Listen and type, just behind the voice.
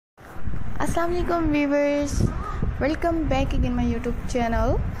Assalamualaikum viewers, welcome back again my YouTube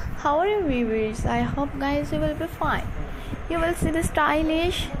channel. How are you viewers? I hope guys you will be fine. You will see the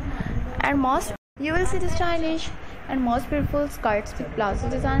stylish and most beautiful skirts with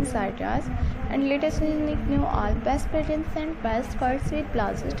plazo designs ideas and latest unique new all best patterns and best skirts with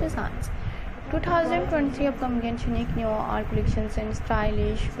plazo designs. 2023 upcoming and unique new all collections and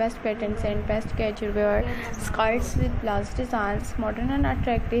stylish best patterns and best casual wear skirts with plazo designs, modern and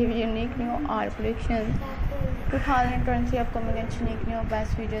attractive unique new all collections. 2023 upcoming and unique new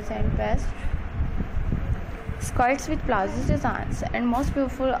best videos and best skirts with plazo designs and most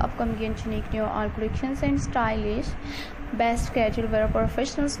beautiful upcoming and unique new all collections and stylish best casual wear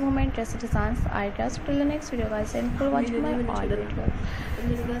professionals women dress designs ideas. Till the next video guys, and for watching my all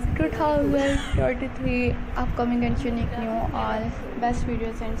 2023 upcoming and unique new all best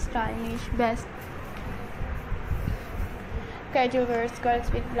videos and stylish best casual wear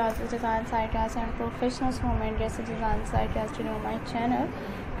skirts with plazo designs ideas and professionals women dress designs ideas to know my channel.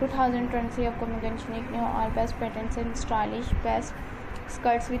 2023 upcoming and unique new all best patterns and stylish best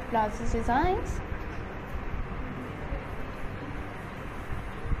skirts with plazo designs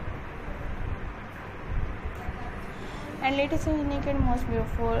and latest and unique and most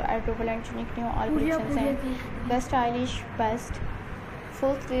beautiful adorable and unique new all collections and best stylish best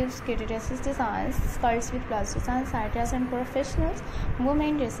full sleeves kitty dresses designs skirts with plazo designs ideas and professionals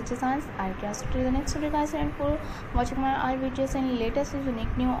women dress designs ideas. To the next video guys, and for watching my all videos and latest and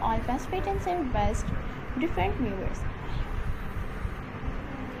unique new all best patterns and best different viewers.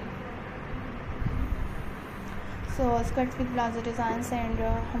 So skirts with plazo designs and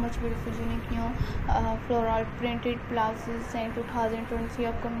how much beautiful unique new floral printed plazos and 2023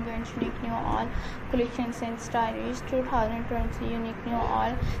 upcoming and unique new all collections and stylish. 2023 unique new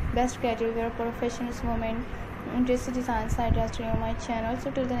all best casual wear professionals women dress designs ideas to my channel. So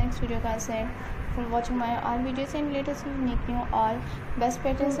till the next video guys, and for watching my all videos and latest unique new all best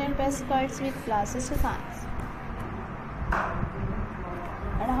patterns and best skirts with plazo designs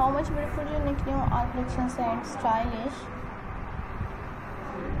and how much beautiful unique new all collections and stylish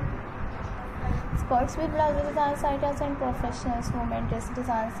skirts with plazo designs ideas and professionals women dress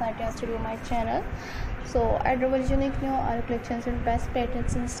designs ideas to my channel. So adorable unique new all collections and best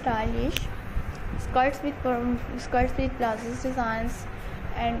patterns and stylish skirts with plazo designs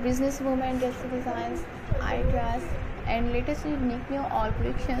and business women dress designs ideas and latest unique new all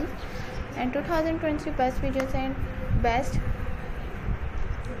collections and 2020 best videos and best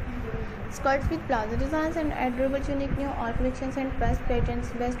skirts with plazo designs and adorable unique new all collections and best patterns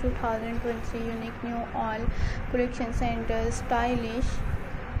best 2020 unique new all collections and stylish